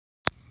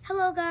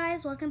Hello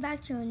guys, welcome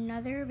back to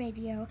another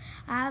video.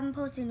 I haven't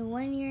posted in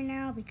 1 year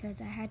now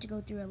because I had to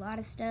go through a lot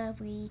of stuff.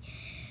 We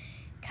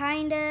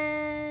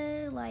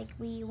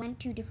went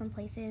to different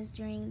places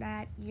during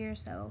that year,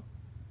 so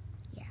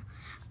yeah.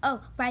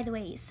 Oh, by the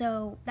way,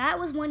 so that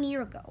was 1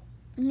 year ago.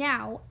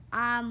 Now,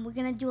 we're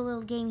gonna do a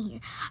little game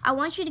here. I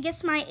want you to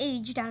guess my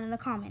age down in the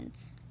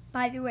comments.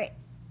 By the way,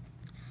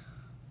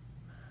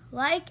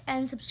 like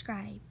and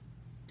subscribe.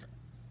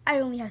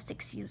 I only have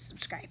 60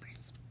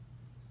 subscribers.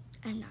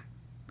 I'm not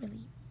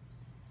really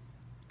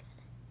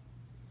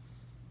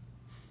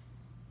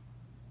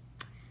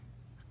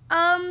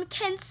good.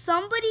 Can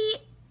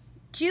somebody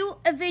do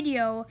a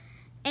video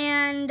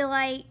and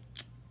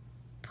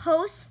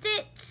post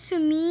it to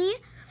me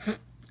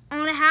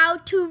on how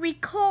to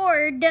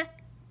record?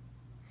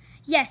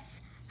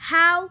 Yes,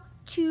 how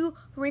to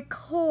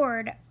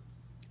record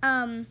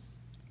when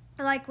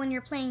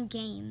you're playing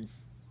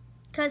games,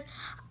 because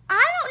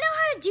I don't know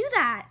how to do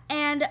that,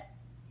 and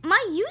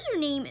my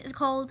username is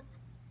called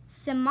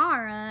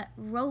Samara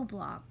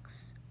Roblox.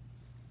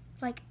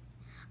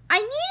 I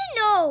need to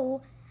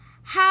know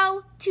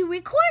how to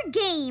record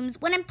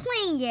games when I'm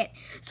playing it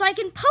so I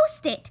can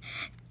post it.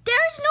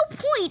 There's no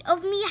point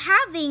of me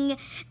having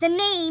the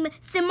name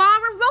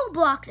Samara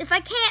Roblox if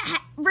I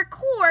can't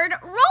record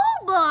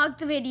Roblox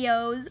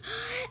videos.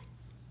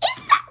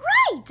 Is that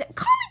right?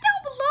 Comment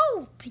down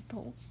below,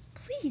 people.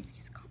 Please,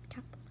 just comment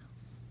down below.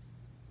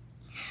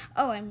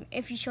 Oh, and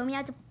if you show me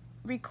how to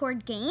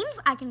record games,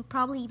 I can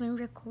probably even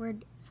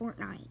record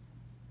Fortnite.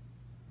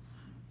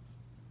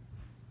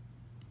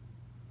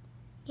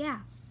 Yeah,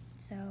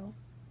 so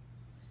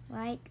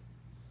like,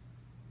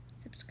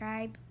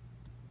 subscribe,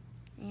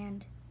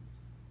 and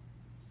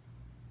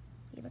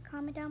leave a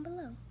comment down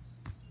below.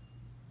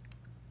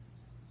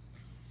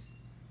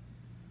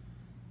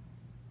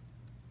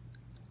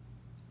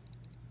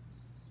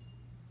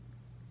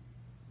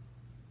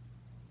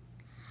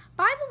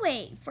 By the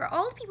way, for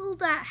all the people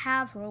that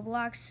have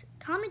Roblox,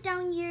 comment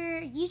down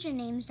your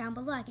usernames down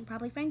below. I can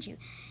probably friend you,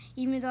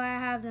 even though I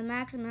have the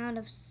max amount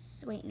of.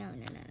 Wait, no.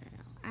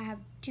 I have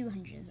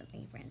 200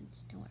 something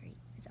friends. Don't worry,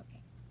 it's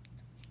okay.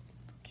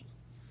 It's okay.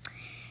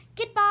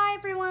 Goodbye,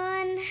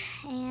 everyone.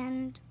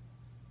 And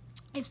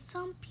if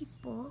some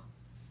people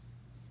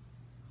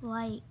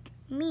like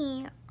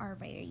me are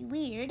very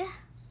weird,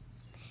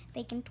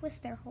 they can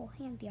twist their whole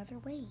hand the other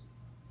way.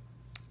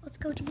 Let's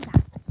go do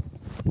that.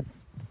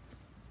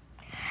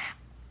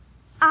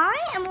 I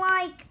am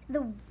like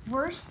the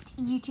worst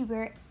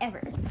YouTuber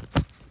ever.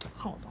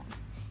 Hold on.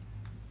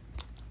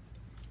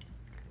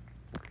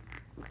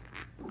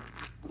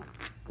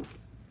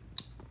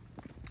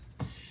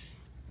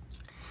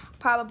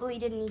 Probably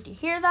didn't need to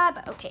hear that,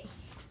 but okay.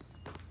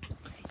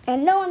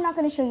 And no, I'm not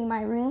going to show you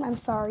my room. I'm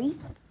sorry.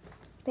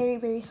 Very,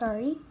 very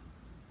sorry.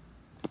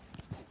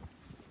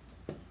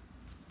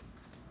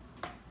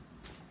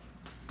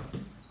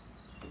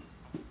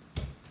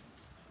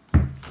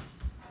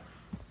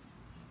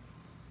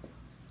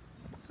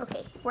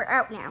 Okay, we're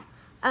out now.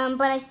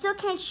 But I still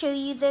can't show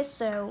you this,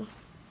 so.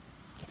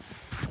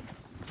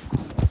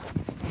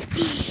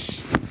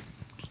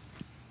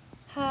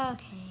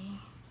 Okay.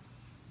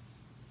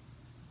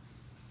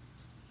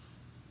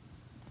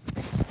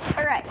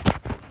 Alright,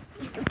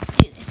 let's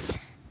do this.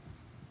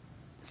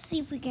 Let's see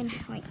if we can,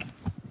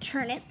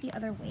 turn it the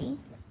other way.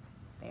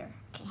 There,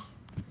 okay.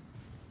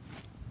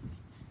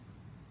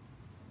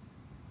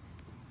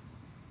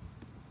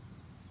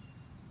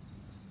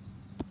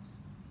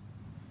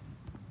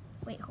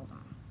 Wait, hold on.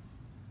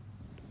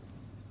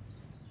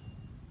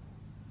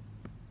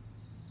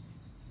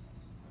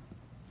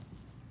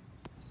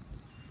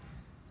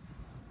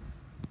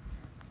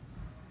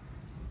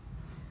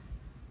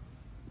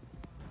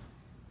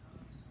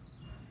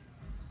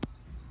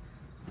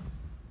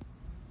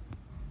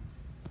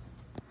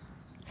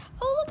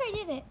 Oh, look, I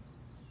did it.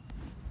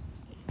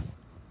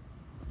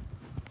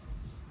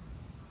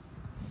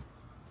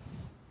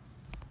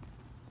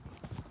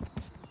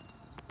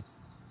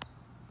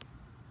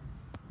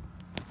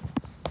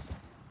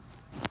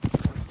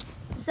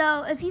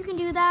 So if you can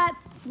do that,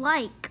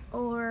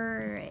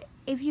 or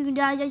if you can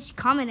do that, just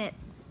comment it.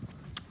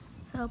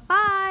 So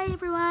bye,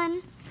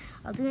 everyone.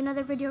 I'll do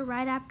another video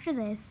right after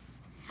this.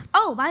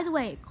 Oh, by the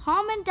way,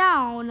 comment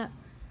down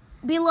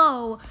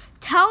below.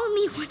 Tell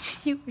me what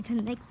to do for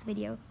the next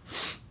video,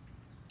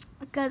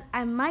 because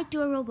I might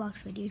do a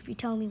Roblox video if you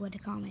tell me what to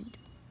comment,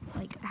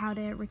 how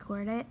to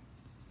record it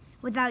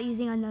without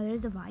using another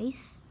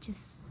device.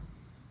 Just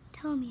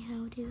tell me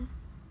how to.